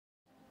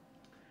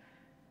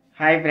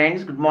Hi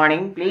friends, good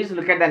morning. Please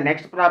look at the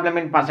next problem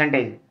in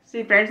percentage.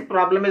 See friends,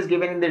 problem is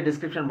given in the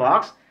description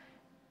box.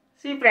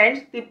 See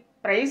friends, the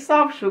price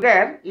of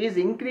sugar is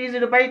increased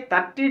by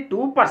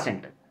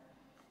 32%.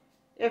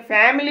 A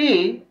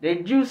family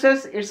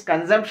reduces its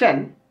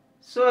consumption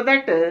so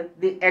that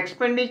the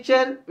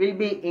expenditure will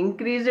be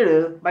increased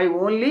by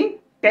only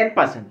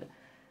 10%.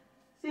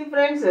 See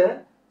friends,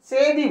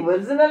 say the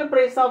original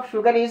price of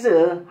sugar is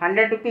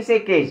 100 rupees a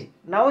kg.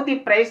 Now the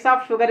price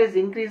of sugar is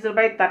increased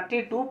by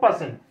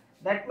 32%.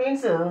 That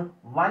means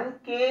 1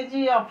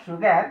 kg of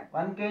sugar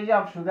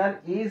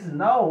is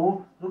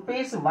now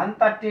rupees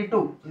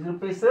 132. Is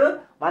rupees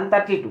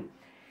 132.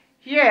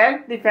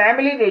 Here the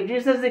family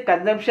reduces the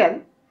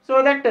consumption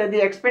so that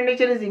the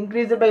expenditure is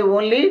increased by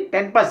only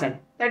 10%.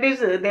 That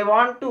is, they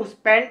want to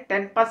spend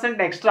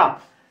 10%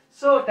 extra.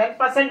 So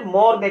 10%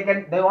 more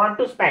they want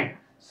to spend.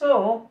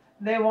 So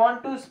they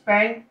want to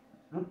spend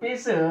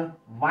rupees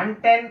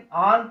 110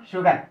 on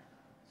sugar.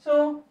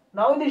 So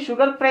now the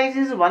sugar price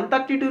is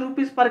 132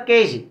 rupees per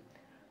kg.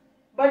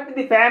 But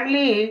the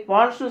family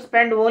wants to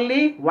spend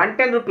only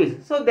 110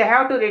 rupees. So they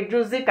have to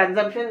reduce the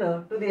consumption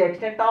to the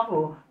extent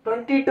of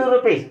 22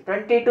 rupees.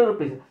 22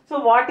 rupees.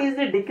 So what is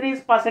the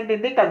decrease percent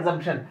in the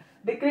consumption?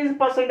 Decrease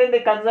percent in the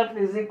consumption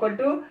is equal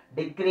to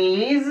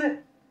decrease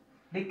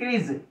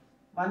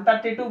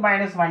 132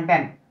 minus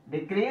 110.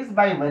 Decrease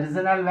by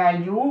original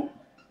value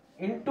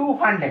into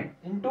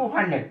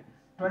 100.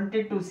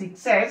 22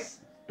 6s,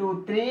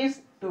 2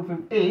 3s, 2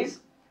 50s.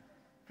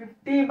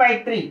 50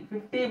 by 3%.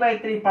 50 by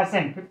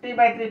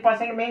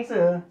 3% means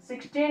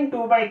 16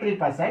 2 by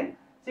 3%.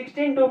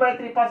 16 2 by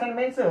 3%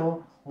 means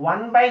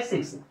 1 by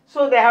 6.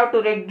 So they have to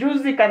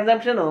reduce the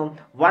consumption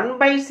 1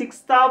 by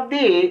 6 of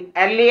the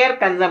earlier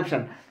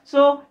consumption.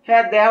 So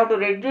here they have to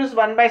reduce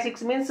 1 by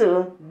 6 means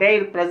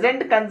their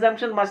present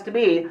consumption must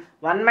be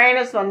 1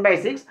 minus 1 by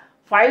 6.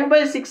 5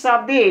 by 6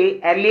 of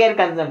the earlier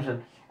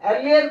consumption.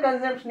 Earlier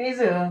consumption is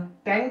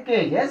 10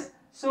 kgs.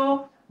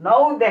 So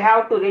now they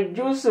have to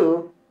reduce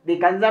the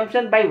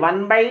consumption by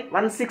 1 by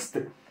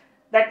 1/6.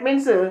 That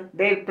means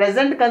their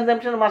present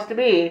consumption must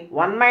be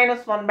 1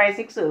 minus 1 by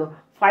 6,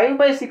 5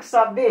 by 6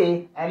 of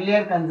the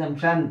earlier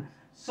consumption.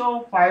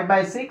 So 5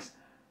 by 6,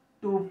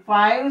 2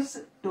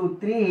 5s, 2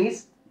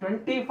 3s,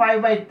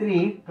 25 by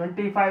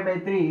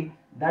 3,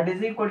 that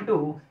is equal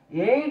to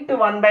 8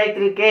 1 by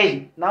 3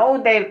 kg. Now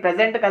their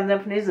present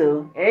consumption is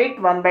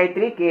 8 1 by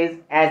 3 kg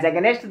as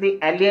against the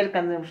earlier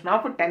consumption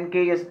of 10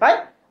 kg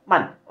per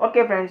month.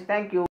 Okay friends, thank you.